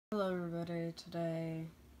Hello everybody, today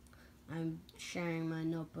I'm sharing my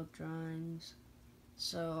notebook drawings.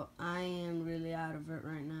 So I am really out of it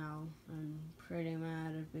right now. I'm pretty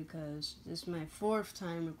mad because this is my fourth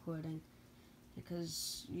time recording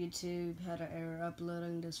because YouTube had an error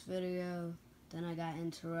uploading this video. Then I got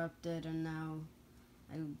interrupted and now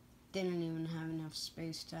I didn't even have enough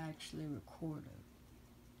space to actually record it.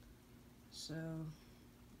 So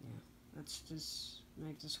yeah, let's just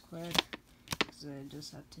make this quick. I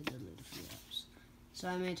just had to delete a few apps. So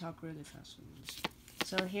I may talk really fast on this.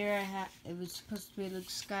 So here it was supposed to be Luke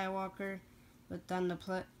Skywalker, but then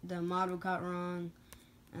the model got wrong,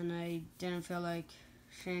 and I didn't feel like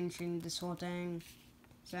changing this whole thing.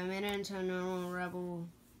 So I made it into a normal rebel.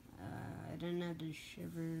 I didn't have the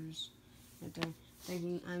shivers.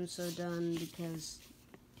 Thinking I'm so done because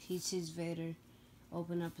he sees Vader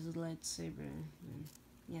open up his lightsaber. And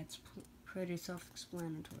yeah, it's pretty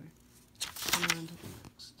self-explanatory. On to the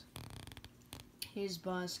next. Here's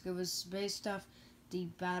Bosk. It was based off the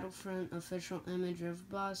Battlefront official image of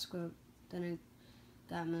Bosk, but then it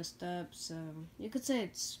got messed up, so you could say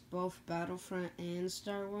it's both Battlefront and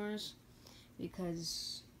Star Wars,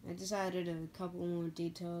 because I just added a couple more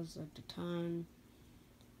details like the time,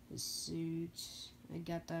 his suit. I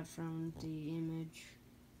got that from the image.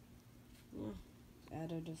 Yeah,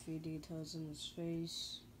 added a few details in his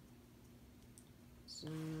face. So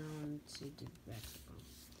let's see the background.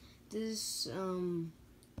 This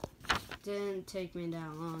didn't take me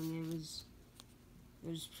that long. It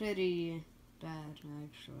was pretty bad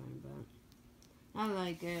actually, but I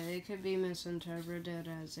like it. It could be misinterpreted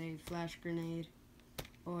as a flash grenade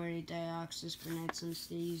or a Dioxis grenade since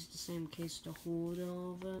they use the same case to hold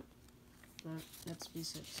all of it. But let's be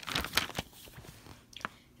serious.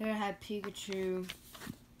 Here I had Pikachu.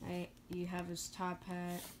 You have his top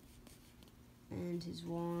hat and his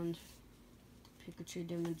wand, Pikachu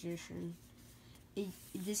the Magician.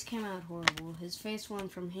 This came out horrible. His face went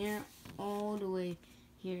from here all the way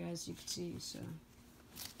here, as you can see. So,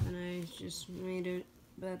 and I just made it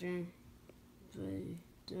better by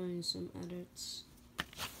doing some edits.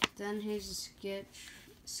 Then here's a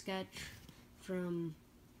sketch from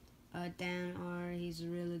Dan R. He's a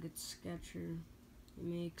really good sketcher. He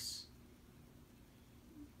makes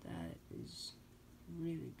that is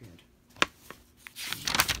really good.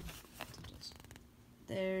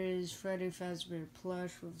 There is Freddy Fazbear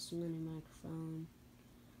plush with a mini microphone.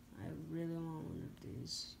 I really want one of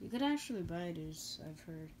these. You could actually buy these, I've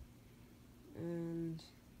heard. And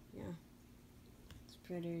yeah, it's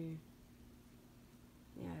pretty.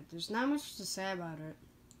 Yeah, there's not much to say about it.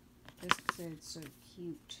 Just to say it's so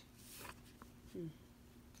cute.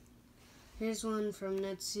 Here's one from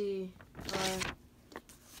Netsy.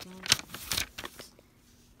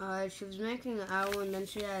 She was making an owl and then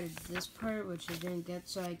she added this part, which I didn't get,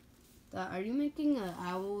 so I thought, are you making an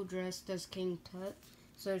owl dressed as King Tut?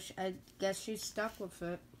 So I guess she stuck with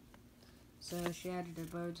it. So she added a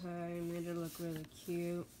bow tie, made it look really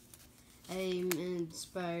cute. I'm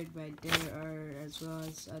inspired by their art as well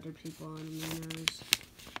as other people on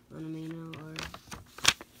Amino art.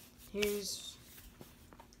 Here's,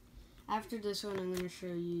 after this one, I'm going to show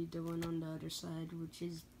you the one on the other side, which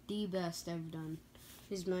is the best I've done.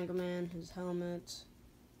 His Mega Man, his helmet,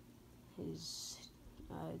 his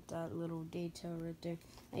that little detail right there.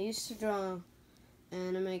 I used to draw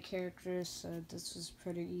anime characters, so this was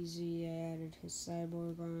pretty easy. I added his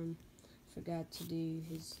cyborg arm. Forgot to do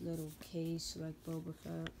his little case like Boba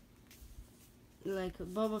Fett. Like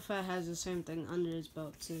Boba Fett has the same thing under his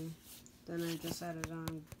belt too. Then I just added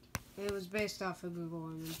on. It was based off of Google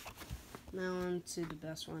image. Now on to the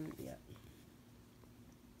best one yet.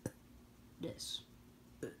 This.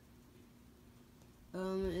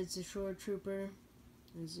 It's a short trooper,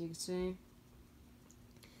 as you can see.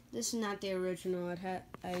 This is not the original.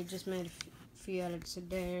 I just made a few edits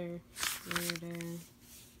there.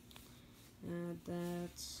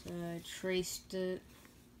 I traced it,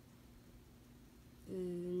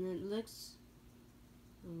 and it looks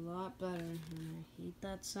a lot better. And I hate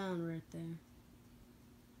that sound right there.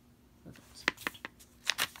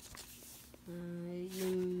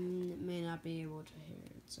 You may not be able to hear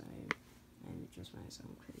it, so I just might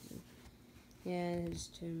sound crazy. Yeah, his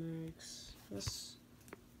turmerics. That's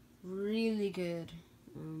really good.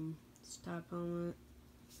 This top helmet.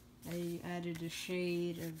 I added a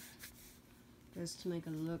shade of just to make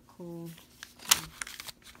it look cool.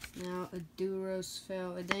 Now a Duros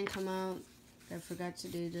fell. It didn't come out. I forgot to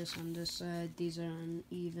do this on this side. These are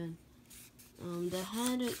uneven. The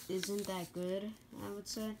head isn't that good, I would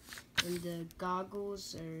say, and the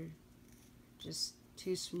goggles are just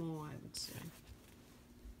too small, I would say.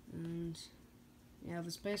 And Yeah, it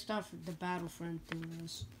was based off of the Battlefront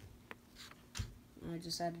themes. I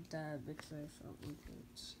just added that because I felt like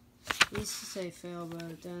it's... I used to say fail,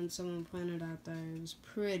 but then someone pointed out that it was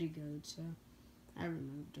pretty good, so I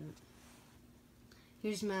removed it.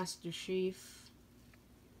 Here's Master Chief.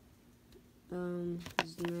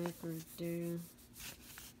 His neck right there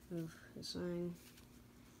of his thing.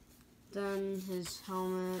 Then his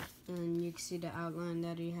helmet, and you can see the outline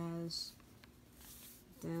that he has.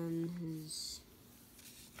 Then his,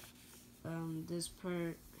 this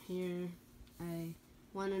part here, I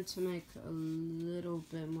wanted to make a little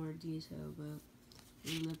bit more detail, but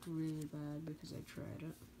it looked really bad because I tried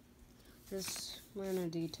it. Just minor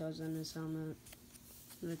details on his helmet.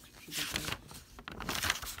 Looks pretty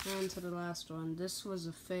bad. And to the last one. This was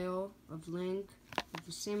a fail of Link. If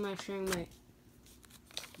you've seen my sharing my...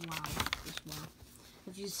 Wow. Just wow.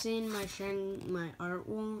 If you've seen my sharing my art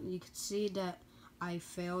wall, you could see that I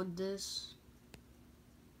failed this.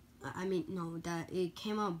 I mean, no, that it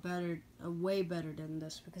came out better, way better than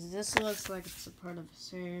this. Because this looks like it's a part of his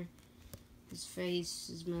hair. His face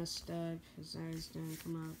is messed up. His eyes didn't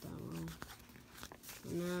come out that well.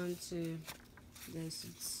 Now to this.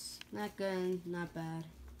 It's not good, not bad.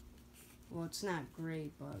 Well, it's not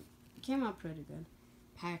great, but it came out pretty good.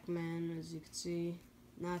 Pac-Man, as you can see.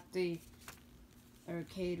 Not the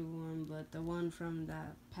arcade one, but the one from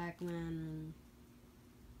that Pac-Man and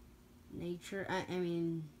Nature. I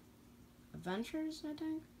mean, Adventures, I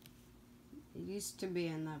think? It used to be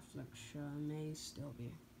a Netflix show. It may still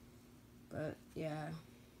be. But, yeah.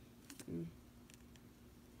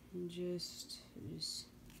 Just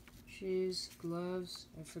shoes, gloves.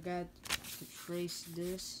 I forgot to trace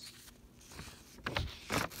this.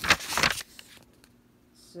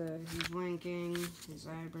 So he's winking, his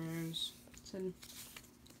eyebrows. So,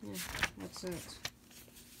 yeah, that's it.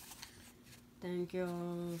 Thank you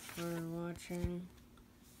all for watching.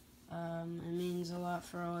 It means a lot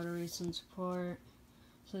for all the recent support.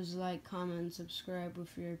 Please like, comment, and subscribe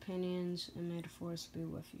with your opinions, and may the force be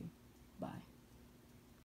with you. Bye.